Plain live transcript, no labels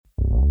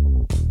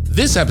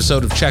This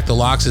episode of Check the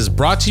Locks is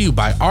brought to you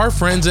by our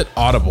friends at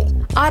Audible.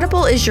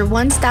 Audible is your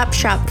one-stop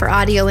shop for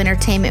audio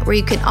entertainment where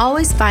you can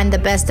always find the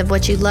best of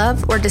what you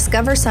love or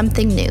discover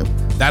something new.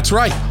 That's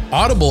right.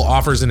 Audible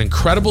offers an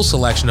incredible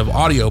selection of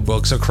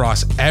audiobooks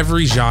across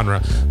every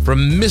genre,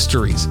 from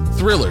mysteries,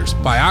 thrillers,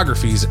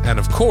 biographies, and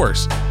of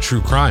course,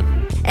 true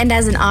crime. And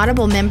as an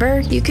Audible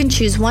member, you can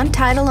choose one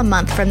title a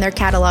month from their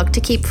catalog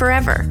to keep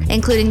forever,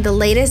 including the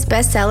latest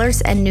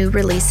bestsellers and new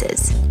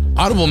releases.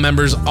 Audible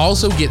members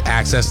also get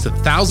access to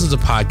thousands of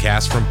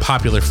podcasts from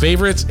popular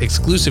favorites,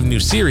 exclusive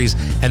new series,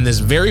 and this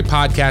very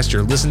podcast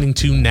you're listening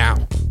to now.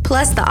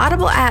 Plus, the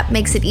Audible app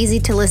makes it easy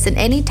to listen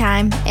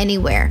anytime,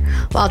 anywhere.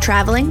 While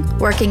traveling,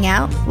 working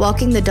out,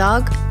 walking the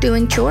dog,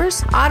 doing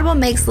chores, Audible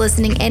makes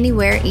listening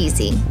anywhere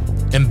easy.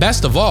 And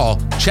best of all,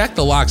 Check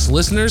the Locks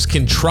listeners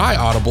can try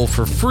Audible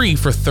for free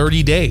for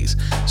 30 days.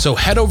 So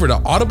head over to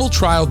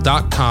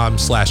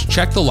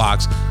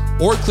audibletrial.com/checkthelocks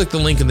or click the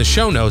link in the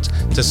show notes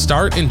to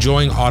start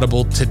enjoying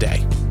Audible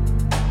today.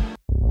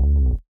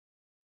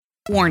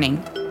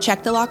 Warning,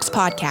 Check the Locks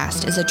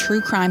podcast is a true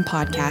crime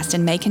podcast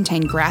and may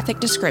contain graphic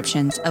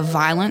descriptions of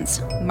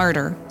violence,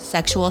 murder,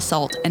 sexual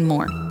assault, and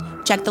more.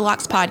 Check the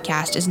Locks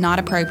podcast is not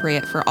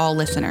appropriate for all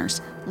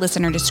listeners.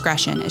 Listener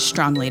discretion is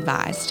strongly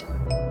advised.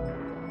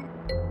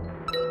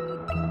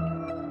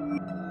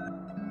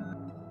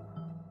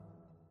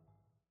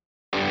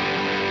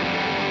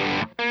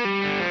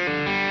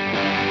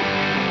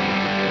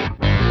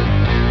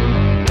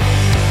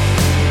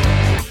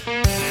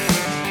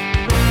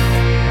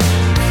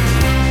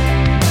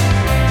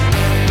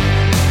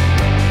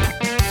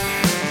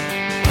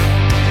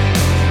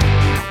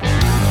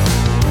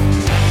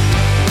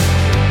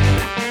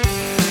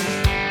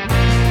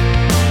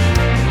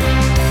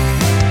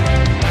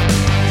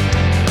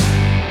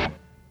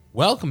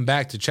 Welcome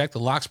back to Check the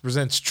Locks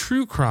presents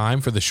True Crime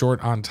for the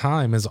Short on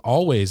Time. As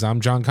always, I'm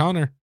John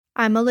Connor.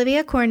 I'm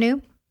Olivia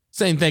Cornu.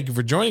 Saying thank you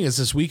for joining us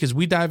this week as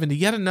we dive into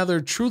yet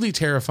another truly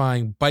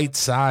terrifying,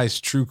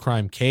 bite-sized true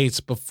crime case.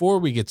 Before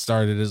we get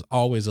started, as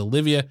always,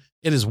 Olivia,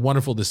 it is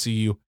wonderful to see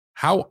you.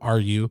 How are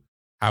you?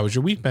 How has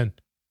your week been?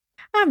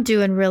 I'm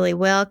doing really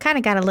well. Kind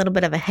of got a little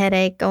bit of a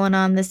headache going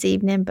on this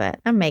evening, but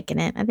I'm making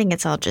it. I think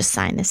it's all just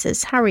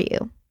sinuses. How are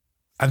you?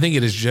 I think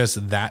it is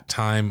just that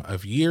time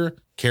of year.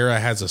 Kara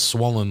has a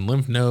swollen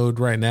lymph node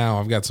right now.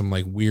 I've got some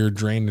like weird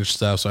drainage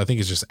stuff. So I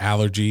think it's just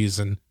allergies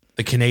and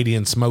the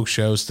Canadian smoke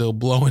show still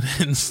blowing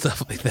in and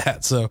stuff like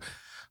that. So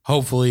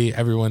hopefully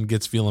everyone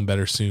gets feeling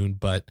better soon,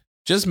 but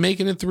just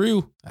making it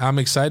through. I'm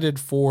excited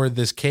for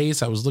this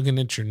case. I was looking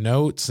at your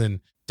notes and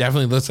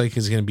definitely looks like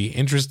it's going to be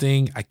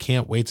interesting. I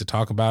can't wait to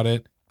talk about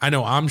it. I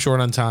know I'm short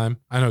on time.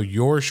 I know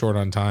you're short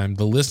on time.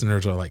 The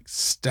listeners are like,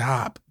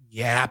 stop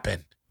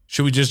yapping.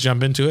 Should we just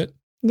jump into it?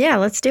 Yeah,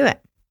 let's do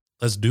it.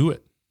 Let's do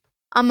it.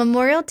 On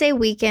Memorial Day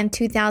weekend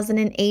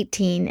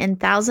 2018 in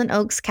Thousand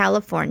Oaks,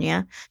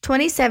 California,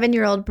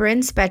 27-year-old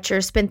Bryn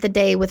Spetcher spent the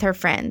day with her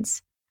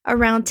friends.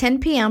 Around 10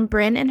 p.m.,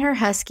 Bryn and her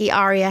husky,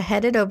 Aria,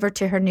 headed over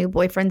to her new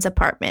boyfriend's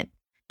apartment,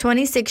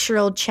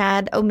 26-year-old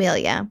Chad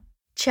O'Melia.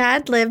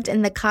 Chad lived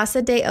in the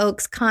Casa de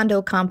Oaks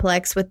condo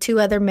complex with two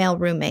other male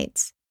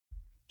roommates.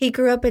 He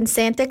grew up in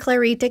Santa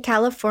Clarita,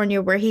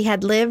 California, where he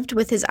had lived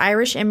with his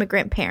Irish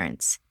immigrant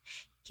parents.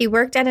 He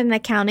worked at an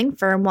accounting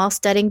firm while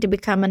studying to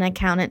become an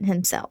accountant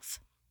himself.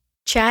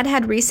 Chad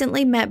had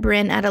recently met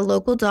Bryn at a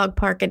local dog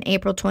park in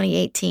April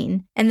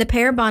 2018, and the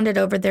pair bonded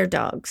over their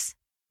dogs.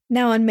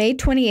 Now on May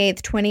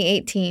 28,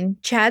 2018,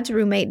 Chad's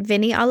roommate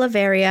Vinny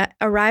Oliveria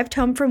arrived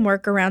home from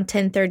work around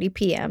 10:30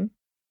 p.m.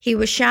 He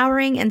was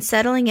showering and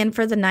settling in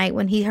for the night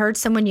when he heard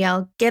someone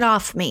yell, "Get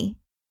off me."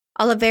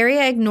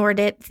 Oliveria ignored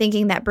it,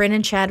 thinking that Bryn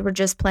and Chad were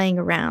just playing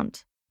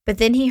around. But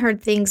then he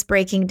heard things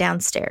breaking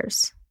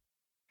downstairs.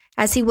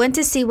 As he went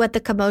to see what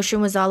the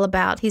commotion was all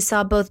about, he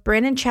saw both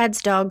Bryn and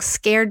Chad's dogs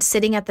scared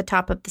sitting at the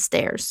top of the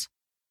stairs.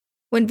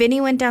 When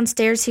Vinny went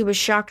downstairs, he was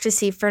shocked to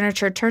see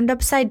furniture turned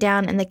upside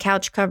down and the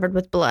couch covered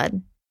with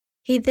blood.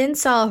 He then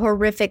saw a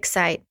horrific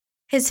sight,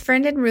 his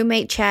friend and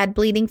roommate Chad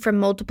bleeding from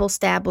multiple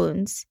stab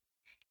wounds.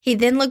 He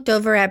then looked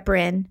over at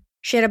Bryn.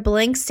 She had a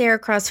blank stare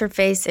across her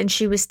face and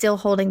she was still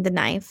holding the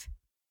knife.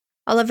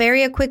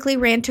 Oliveria quickly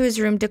ran to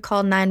his room to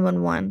call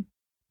 911.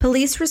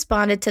 Police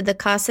responded to the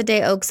Casa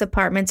de Oaks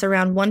apartments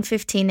around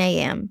 1:15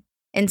 a.m.,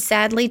 and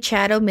sadly,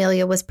 Chad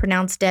O'Melia was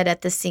pronounced dead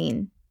at the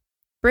scene.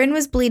 Bryn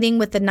was bleeding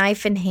with the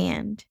knife in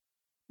hand.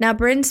 Now,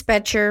 Bryn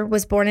Spetcher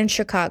was born in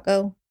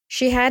Chicago.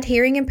 She had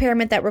hearing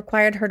impairment that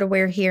required her to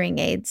wear hearing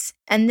aids,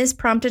 and this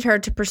prompted her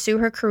to pursue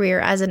her career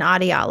as an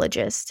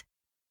audiologist.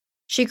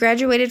 She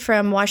graduated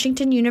from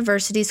Washington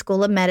University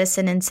School of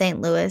Medicine in St.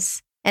 Louis,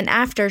 and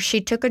after,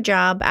 she took a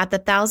job at the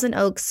Thousand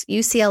Oaks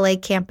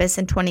UCLA campus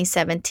in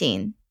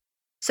 2017.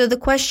 So the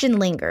question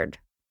lingered.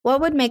 What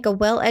would make a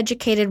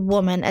well-educated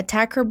woman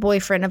attack her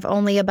boyfriend of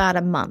only about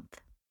a month?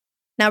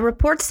 Now,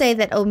 reports say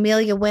that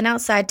O'Melia went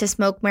outside to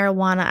smoke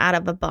marijuana out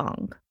of a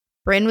bong.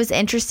 Bryn was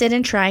interested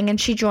in trying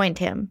and she joined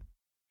him.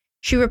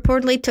 She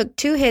reportedly took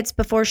 2 hits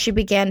before she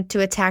began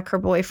to attack her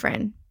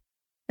boyfriend.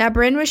 Now,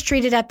 Bryn was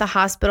treated at the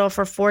hospital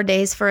for 4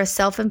 days for a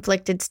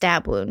self-inflicted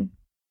stab wound.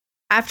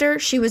 after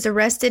she was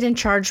arrested and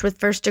charged with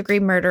first-degree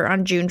murder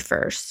on June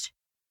 1st.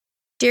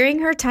 During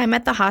her time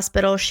at the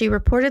hospital, she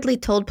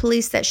reportedly told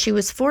police that she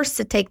was forced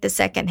to take the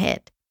second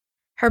hit.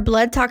 Her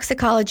blood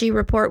toxicology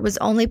report was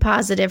only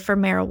positive for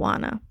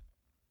marijuana.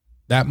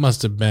 That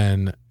must have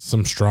been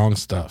some strong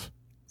stuff.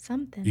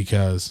 Something.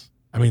 Because,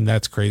 I mean,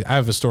 that's crazy. I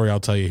have a story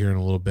I'll tell you here in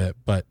a little bit,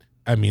 but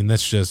I mean,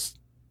 that's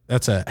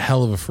a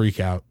hell of a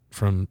freak out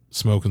from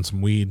smoking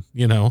some weed,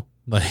 you know?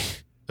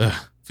 Like,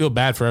 feel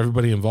bad for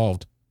everybody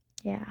involved.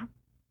 Yeah.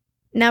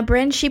 Now,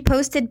 Bryn, she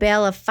posted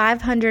bail of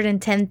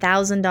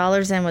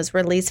 $510,000 and was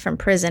released from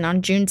prison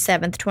on June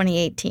 7th,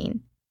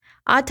 2018.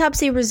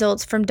 Autopsy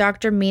results from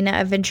Dr. Mina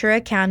of Ventura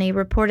County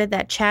reported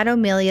that Chad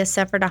O'Melia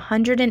suffered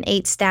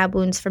 108 stab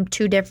wounds from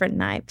 2 different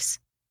knives.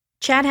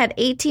 Chad had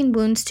 18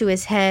 wounds to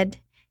his head.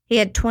 He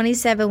had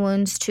 27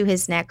 wounds to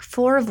his neck,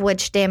 4 of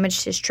which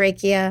damaged his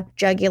trachea,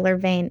 jugular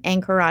vein,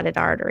 and carotid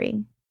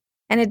artery.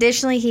 And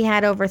additionally, he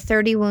had over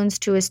 30 wounds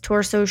to his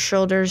torso,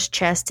 shoulders,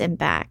 chest, and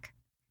back.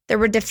 There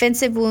were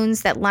defensive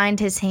wounds that lined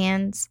his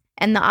hands,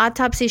 and the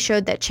autopsy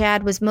showed that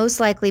Chad was most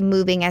likely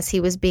moving as he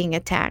was being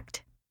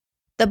attacked.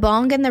 The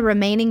bong and the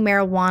remaining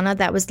marijuana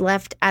that was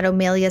left at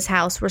O'Melia's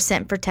house were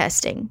sent for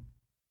testing.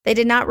 They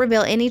did not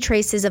reveal any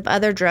traces of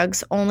other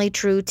drugs, only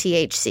true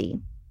THC.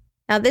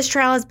 Now, this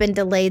trial has been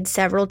delayed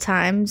several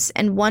times,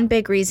 and one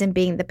big reason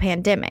being the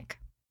pandemic.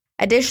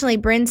 Additionally,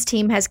 Bryn's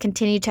team has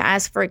continued to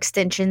ask for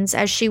extensions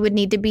as she would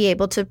need to be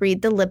able to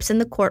read the lips in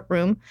the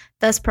courtroom,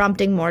 thus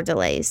prompting more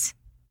delays.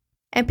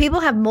 And people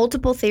have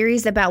multiple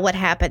theories about what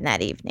happened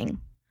that evening.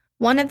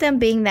 One of them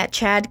being that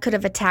Chad could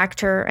have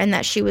attacked her and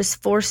that she was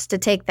forced to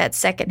take that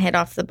second hit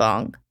off the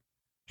bong.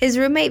 His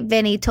roommate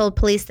Vinny told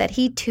police that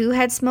he too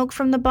had smoked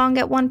from the bong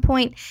at one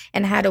point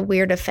and had a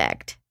weird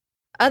effect.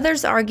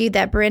 Others argued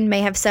that Bryn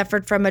may have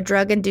suffered from a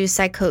drug-induced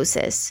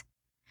psychosis.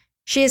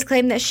 She has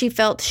claimed that she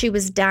felt she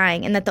was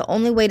dying and that the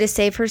only way to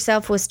save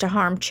herself was to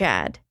harm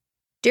Chad.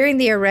 During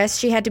the arrest,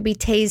 she had to be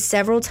tased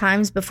several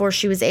times before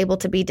she was able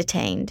to be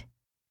detained.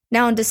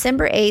 Now, on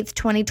December 8th,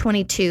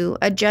 2022,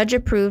 a judge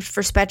approved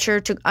for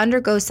Spetcher to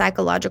undergo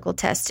psychological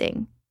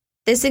testing.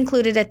 This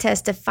included a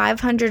test of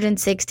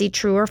 560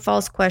 true or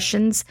false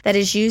questions that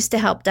is used to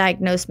help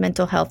diagnose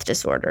mental health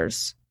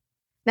disorders.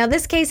 Now,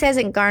 this case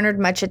hasn't garnered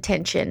much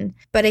attention,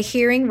 but a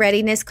hearing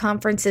readiness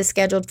conference is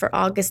scheduled for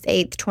August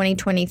 8th,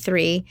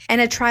 2023, and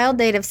a trial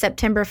date of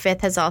September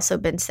 5th has also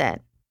been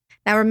set.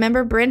 Now,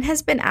 remember, Bryn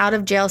has been out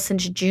of jail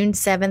since June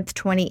 7th,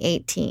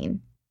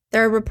 2018.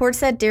 There are reports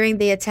that during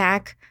the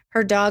attack,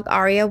 her dog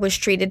Aria was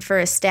treated for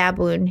a stab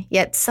wound,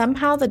 yet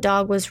somehow the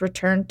dog was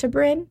returned to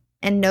Bryn,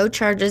 and no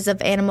charges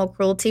of animal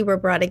cruelty were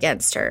brought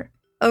against her.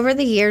 Over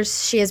the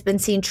years, she has been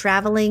seen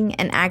traveling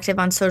and active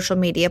on social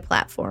media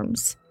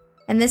platforms.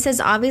 And this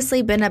has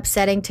obviously been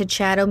upsetting to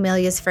Chad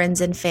O'Melia's friends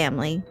and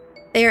family.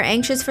 They are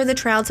anxious for the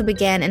trial to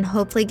begin and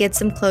hopefully get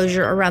some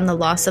closure around the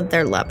loss of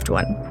their loved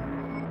one.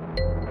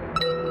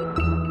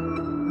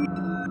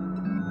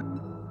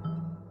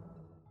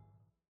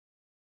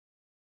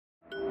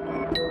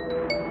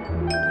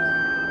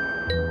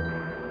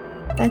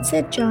 That's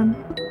it, John.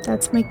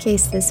 That's my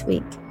case this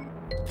week.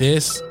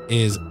 This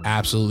is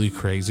absolutely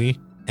crazy.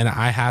 And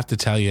I have to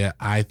tell you,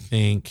 I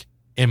think,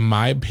 in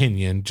my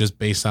opinion, just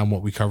based on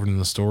what we covered in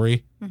the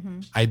story,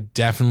 I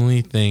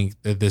definitely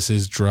think that this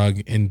is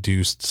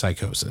drug-induced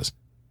psychosis.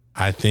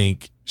 I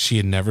think she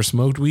had never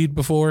smoked weed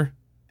before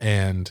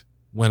and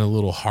went a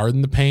little hard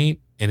in the paint,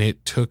 and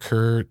it took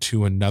her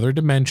to another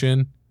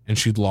dimension, and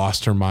she'd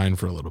lost her mind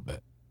for a little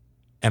bit.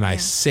 And I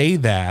say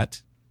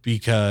that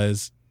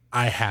because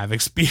I have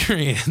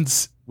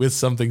experience with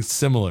something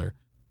similar.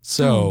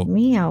 So,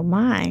 oh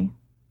my.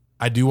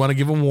 I do want to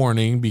give a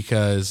warning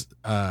because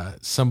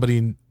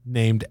somebody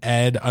named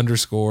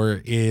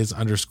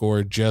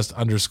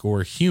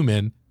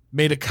Ed_is_just_human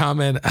made a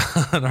comment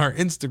on our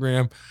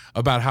Instagram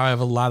about how I have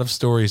a lot of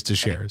stories to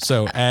share.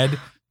 So, Ed,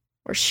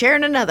 we're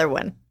sharing another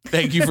one.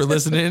 Thank you for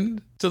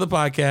listening to the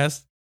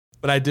podcast.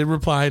 But I did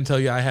reply and tell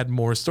you I had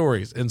more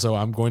stories. And so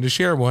I'm going to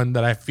share one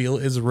that I feel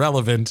is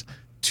relevant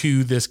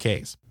to this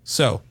case.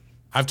 So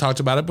I've talked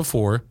about it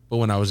before, but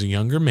when I was a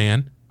younger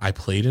man, I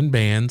played in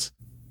bands.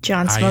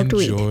 John smoked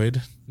weed. I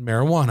enjoyed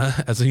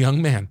marijuana as a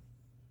young man.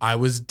 I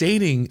was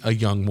dating a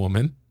young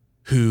woman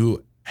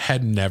who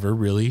had never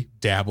really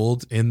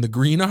dabbled in the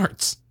green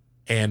arts.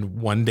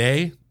 And one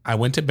day I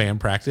went to band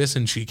practice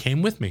and she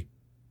came with me.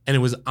 And it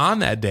was on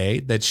that day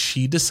that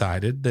she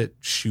decided that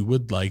she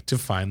would like to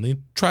finally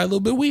try a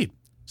little bit of weed.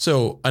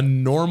 So a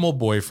normal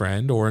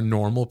boyfriend or a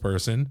normal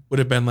person would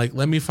have been like,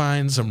 let me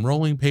find some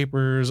rolling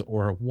papers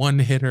or a one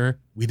hitter.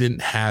 We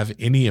didn't have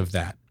any of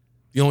that.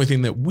 The only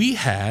thing that we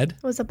had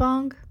was a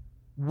bong.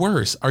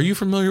 Worse. Are you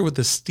familiar with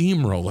the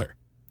steamroller?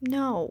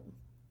 No.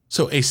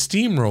 So a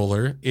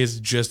steamroller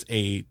is just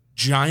a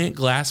giant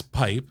glass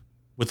pipe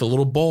with a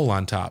little bowl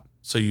on top.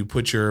 So you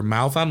put your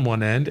mouth on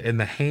one end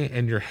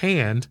and your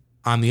hand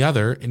on the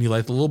other, and you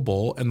light the little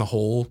bowl and the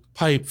whole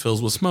pipe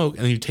fills with smoke,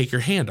 and then you take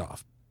your hand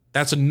off.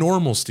 That's a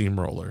normal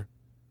steamroller.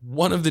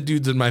 One of the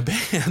dudes in my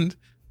band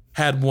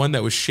had one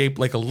that was shaped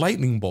like a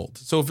lightning bolt.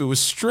 So if it was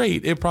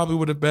straight, it probably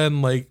would have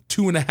been like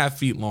 2.5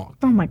 feet long.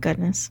 Oh my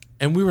goodness.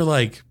 And we were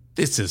like,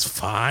 this is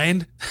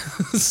fine.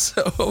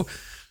 So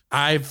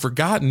I've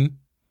forgotten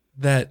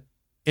that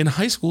in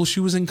high school, she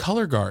was in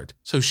color guard.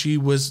 So she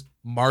was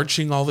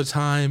marching all the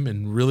time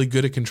and really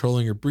good at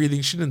controlling her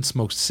breathing. She didn't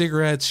smoke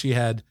cigarettes. She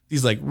had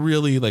these like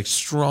really like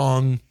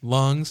strong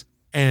lungs.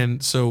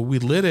 And so we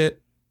lit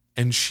it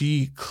and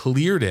she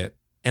cleared it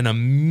and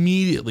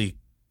immediately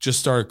just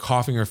started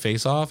coughing her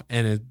face off.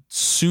 And as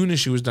soon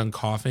as she was done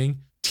coughing,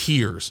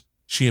 tears,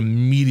 she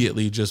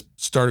immediately just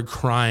started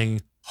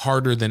crying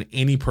harder than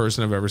any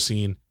person I've ever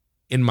seen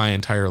in my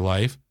entire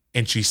life.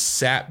 And she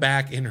sat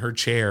back in her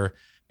chair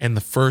and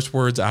the first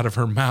words out of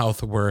her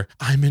mouth were,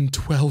 I'm in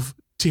 12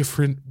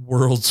 different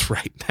worlds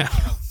right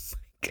now.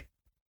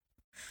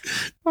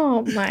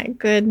 Oh my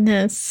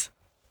goodness.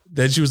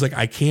 Then she was like,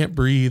 I can't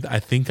breathe. I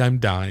think I'm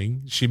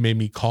dying. She made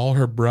me call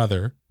her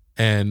brother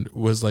and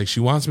was like, she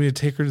wants me to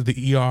take her to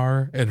the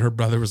ER. And her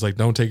brother was like,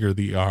 don't take her to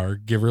the ER.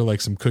 Give her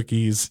like some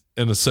cookies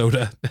and a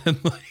soda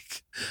and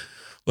like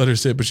let her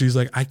sit. But she's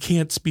like, I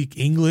can't speak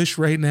English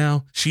right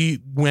now. She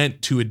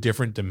went to a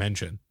different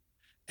dimension.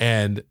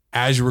 And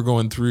as you were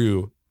going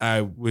through,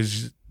 I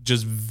was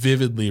just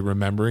vividly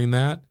remembering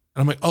that.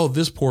 And I'm like, oh,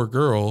 this poor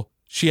girl,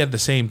 she had the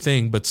same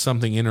thing, but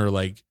something in her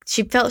like.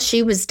 She felt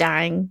she was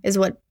dying is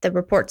what the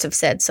reports have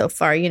said so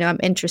far. You know, I'm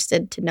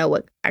interested to know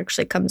what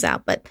actually comes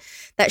out, but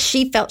that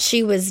she felt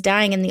she was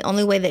dying. And the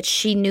only way that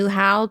she knew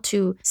how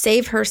to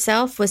save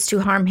herself was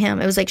to harm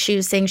him. It was like she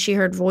was saying she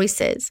heard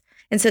voices.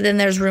 And so then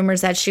there's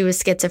rumors that she was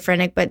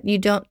schizophrenic, but you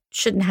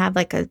shouldn't have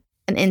like an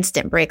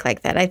instant break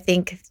like that. I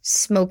think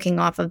smoking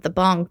off of the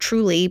bong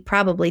truly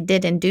probably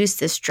did induce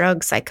this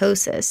drug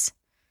psychosis.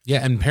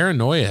 Yeah, and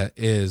paranoia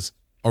is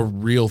a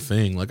real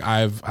thing. Like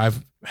I've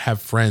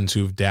have friends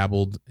who've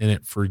dabbled in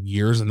it for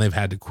years and they've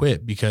had to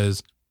quit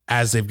because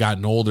as they've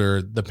gotten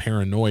older, the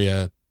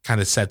paranoia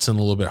kind of sets in a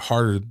little bit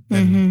harder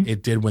than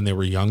it did when they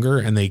were younger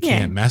and they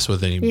can't mess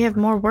with it anymore. You have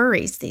more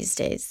worries these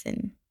days.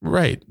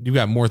 Right. You've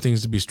got more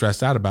things to be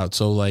stressed out about.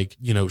 So like,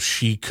 you know,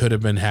 she could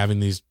have been having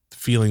these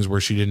feelings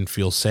where she didn't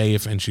feel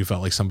safe and she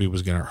felt like somebody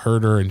was going to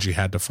hurt her and she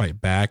had to fight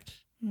back.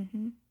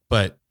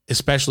 But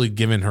especially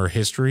given her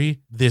history,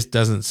 this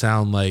doesn't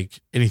sound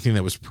like anything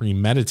that was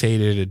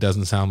premeditated. It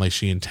doesn't sound like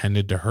she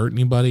intended to hurt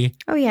anybody.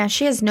 Oh, yeah.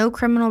 She has no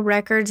criminal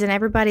records and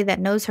everybody that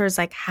knows her is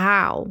like,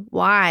 how?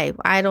 Why?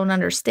 I don't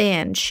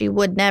understand. She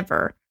would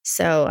never.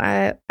 So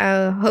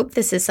I hope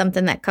this is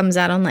something that comes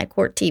out on like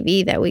court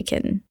TV that we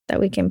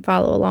can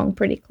follow along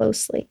pretty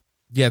closely.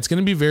 Yeah, it's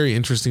going to be very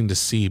interesting to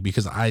see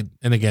because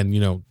and again, you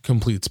know,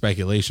 complete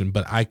speculation,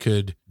 but I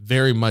could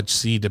very much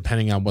see,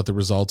 depending on what the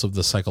results of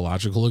the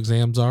psychological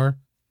exams are,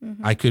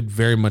 I could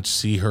very much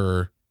see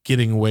her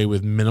getting away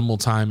with minimal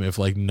time, if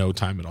like no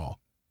time at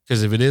all.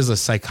 Because if it is a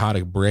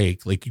psychotic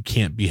break, like you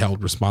can't be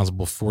held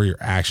responsible for your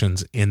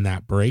actions in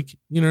that break.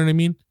 You know what I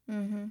mean?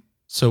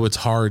 So it's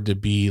hard to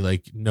be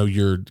like, no,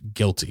 you're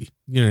guilty.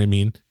 You know what I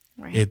mean?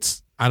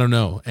 Right. I don't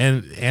know.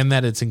 And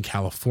that it's in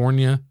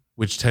California,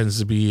 which tends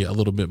to be a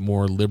little bit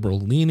more liberal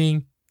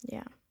leaning.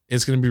 Yeah.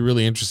 It's going to be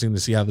really interesting to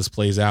see how this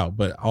plays out.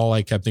 But all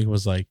I kept thinking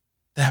was like,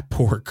 that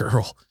poor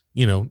girl,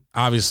 you know,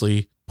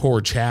 obviously poor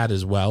Chad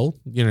as well.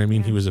 You know what I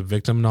mean? He was a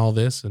victim in all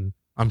this. And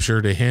I'm sure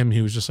to him,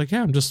 he was just like,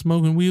 yeah, I'm just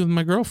smoking weed with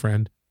my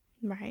girlfriend.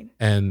 Right.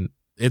 And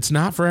it's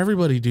not for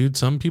everybody, dude.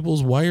 Some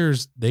people's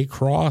wires, they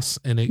cross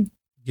and it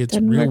gets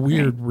real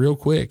weird real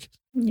quick.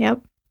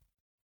 Yep.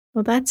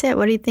 Well, that's it.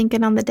 What are you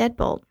thinking on the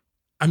deadbolt?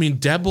 I mean,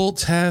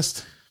 deadbolt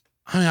test,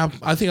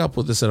 I think I'll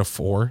put this at a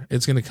 4.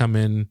 It's going to come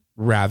in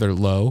rather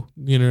low.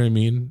 You know what I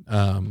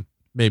mean?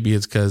 Maybe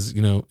it's because,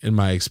 you know, in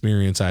my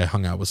experience, I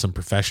hung out with some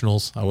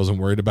professionals. I wasn't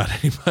worried about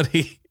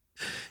anybody,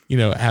 you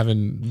know,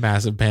 having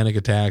massive panic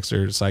attacks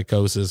or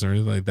psychosis or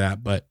anything like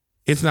that. But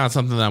it's not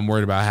something that I'm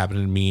worried about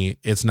happening to me.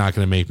 It's not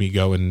going to make me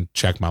go and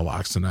check my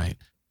locks tonight.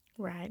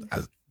 Right.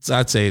 So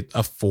I'd say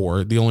a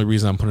 4. The only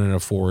reason I'm putting it at a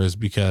 4 is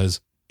because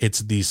it's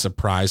the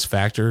surprise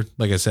factor.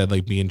 Like I said,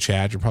 like me and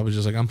Chad, you're probably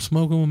just like, I'm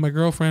smoking with my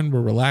girlfriend.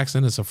 We're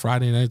relaxing. It's a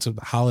Friday night. It's a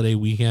holiday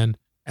weekend.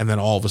 And then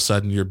all of a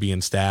sudden you're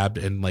being stabbed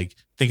and like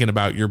thinking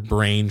about your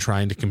brain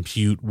trying to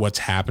compute what's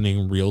happening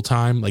in real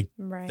time. Like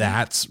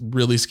that's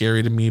really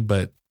scary to me,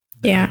 but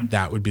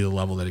that would be the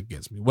level that it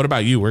gets me. What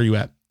about you? Where are you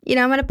at? You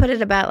know, I'm going to put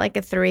it about like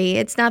a 3.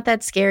 It's not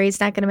that scary.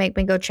 It's not going to make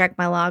me go check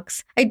my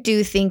locks. I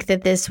do think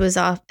that this was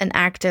an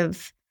act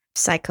of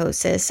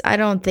psychosis. I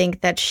don't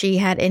think that she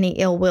had any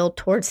ill will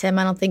towards him.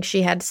 I don't think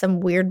she had some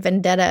weird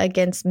vendetta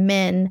against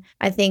men.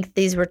 I think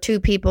these were two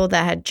people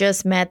that had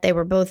just met. They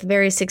were both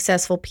very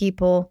successful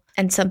people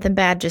and something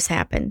bad just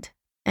happened.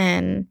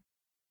 And,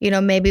 you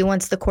know, maybe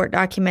once the court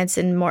documents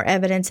and more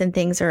evidence and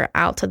things are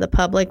out to the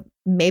public,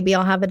 maybe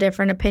I'll have a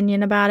different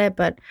opinion about it.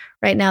 But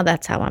right now,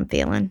 that's how I'm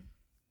feeling.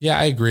 Yeah,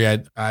 I agree.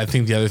 I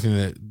think the other thing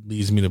that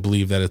leads me to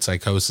believe that it's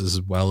psychosis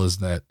as well is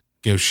that,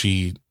 you know,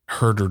 she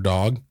hurt her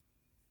dog.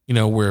 You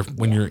know, where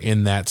when you're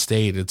in that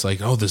state, it's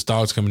like, oh, this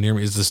dog's coming near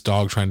me. Is this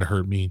dog trying to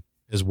hurt me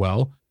as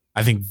well?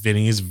 I think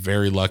Vinny is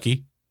very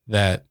lucky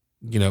that,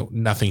 you know,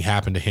 nothing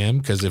happened to him,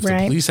 because if the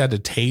police had to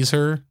tase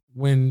her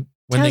when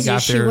they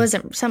got there, she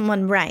wasn't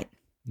someone right.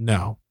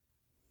 No,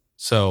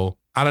 So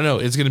I don't know.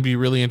 It's going to be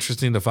really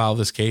interesting to follow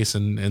this case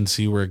and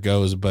see where it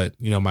goes. But,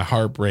 my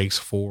heart breaks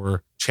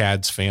for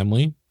Chad's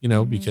family,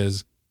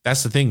 because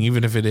that's the thing.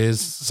 Even if it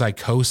is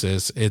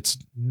psychosis, it's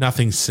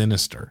nothing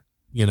sinister,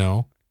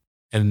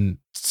 and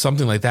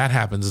something like that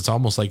happens. It's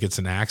almost like it's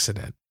an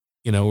accident,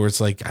 where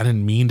it's like, I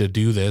didn't mean to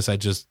do this. I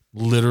just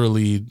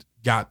literally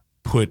got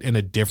put in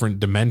a different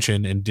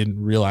dimension and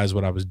didn't realize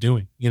what I was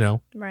doing,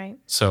 Right.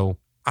 So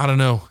I don't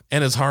know.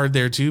 And it's hard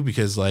there too,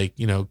 because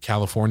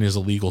California is a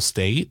legal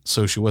state.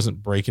 So she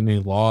wasn't breaking any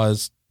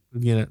laws.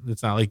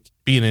 It's not like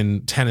being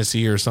in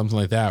Tennessee or something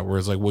like that, where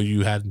it's like, well,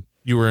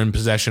 you were in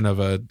possession of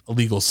a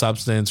illegal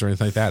substance or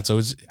anything like that.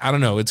 So I don't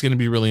know. It's going to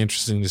be really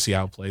interesting to see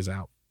how it plays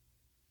out.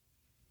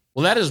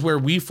 Well, that is where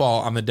we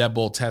fall on the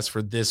deadbolt test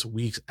for this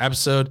week's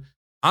episode.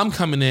 I'm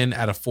coming in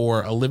at a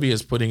 4.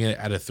 Olivia's putting it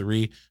at a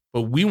 3,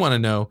 but we want to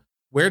know,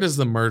 where does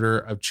the murder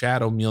of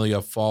Chad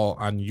O'Melia fall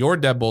on your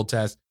deadbolt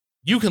test?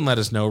 You can let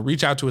us know.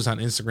 Reach out to us on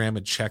Instagram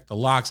at Check the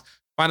Locks.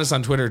 Find us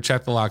on Twitter at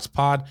Check the Locks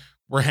Pod.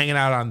 We're hanging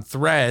out on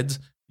Threads.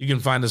 You can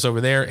find us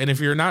over there. And if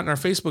you're not in our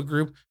Facebook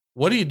group,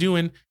 what are you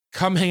doing?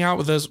 Come hang out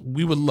with us.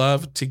 We would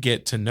love to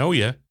get to know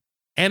you.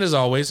 And as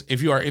always,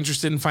 if you are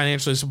interested in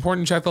financially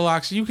supporting Check the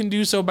Locks, you can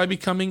do so by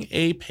becoming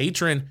a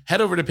patron.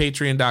 Head over to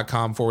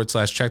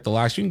patreon.com/Check the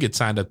Locks. You can get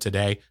signed up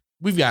today.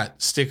 We've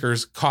got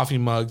stickers, coffee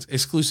mugs,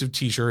 exclusive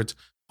t-shirts,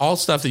 all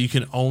stuff that you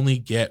can only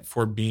get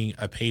for being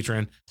a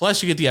patron.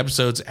 Plus, you get the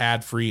episodes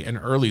ad-free and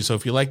early. So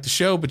if you like the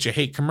show, but you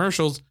hate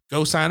commercials,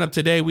 go sign up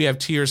today. We have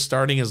tiers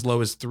starting as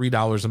low as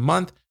 $3 a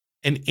month,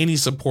 and any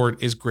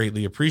support is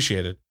greatly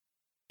appreciated.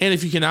 And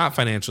if you cannot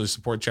financially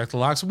support Check the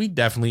Locks, we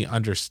definitely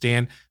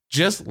understand.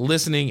 Just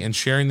listening and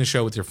sharing the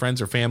show with your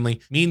friends or family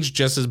means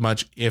just as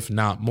much, if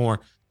not more.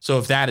 So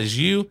if that is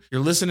you, you're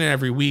listening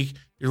every week,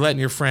 you're letting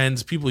your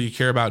friends, people you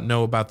care about,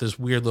 know about this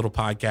weird little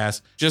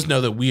podcast, just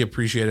know that we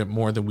appreciate it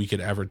more than we could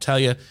ever tell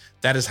you.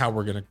 That is how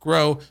we're going to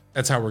grow.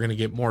 That's how we're going to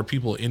get more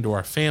people into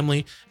our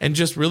family and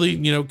just really,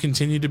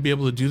 continue to be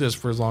able to do this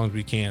for as long as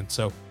we can.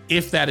 So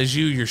if that is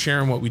you, you're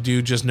sharing what we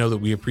do, just know that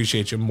we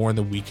appreciate you more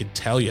than we could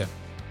tell you.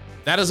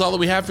 That is all that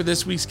we have for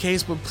this week's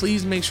case, but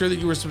please make sure that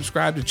you are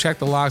subscribed to Check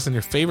the Locks on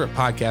your favorite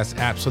podcast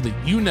app so that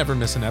you never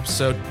miss an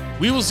episode.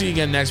 We will see you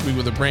again next week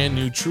with a brand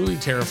new, truly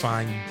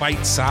terrifying,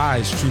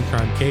 bite-sized true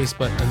crime case.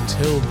 But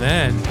until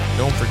then,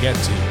 don't forget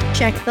to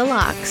Check the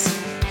Locks.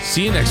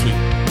 See you next week.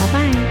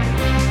 Bye-bye.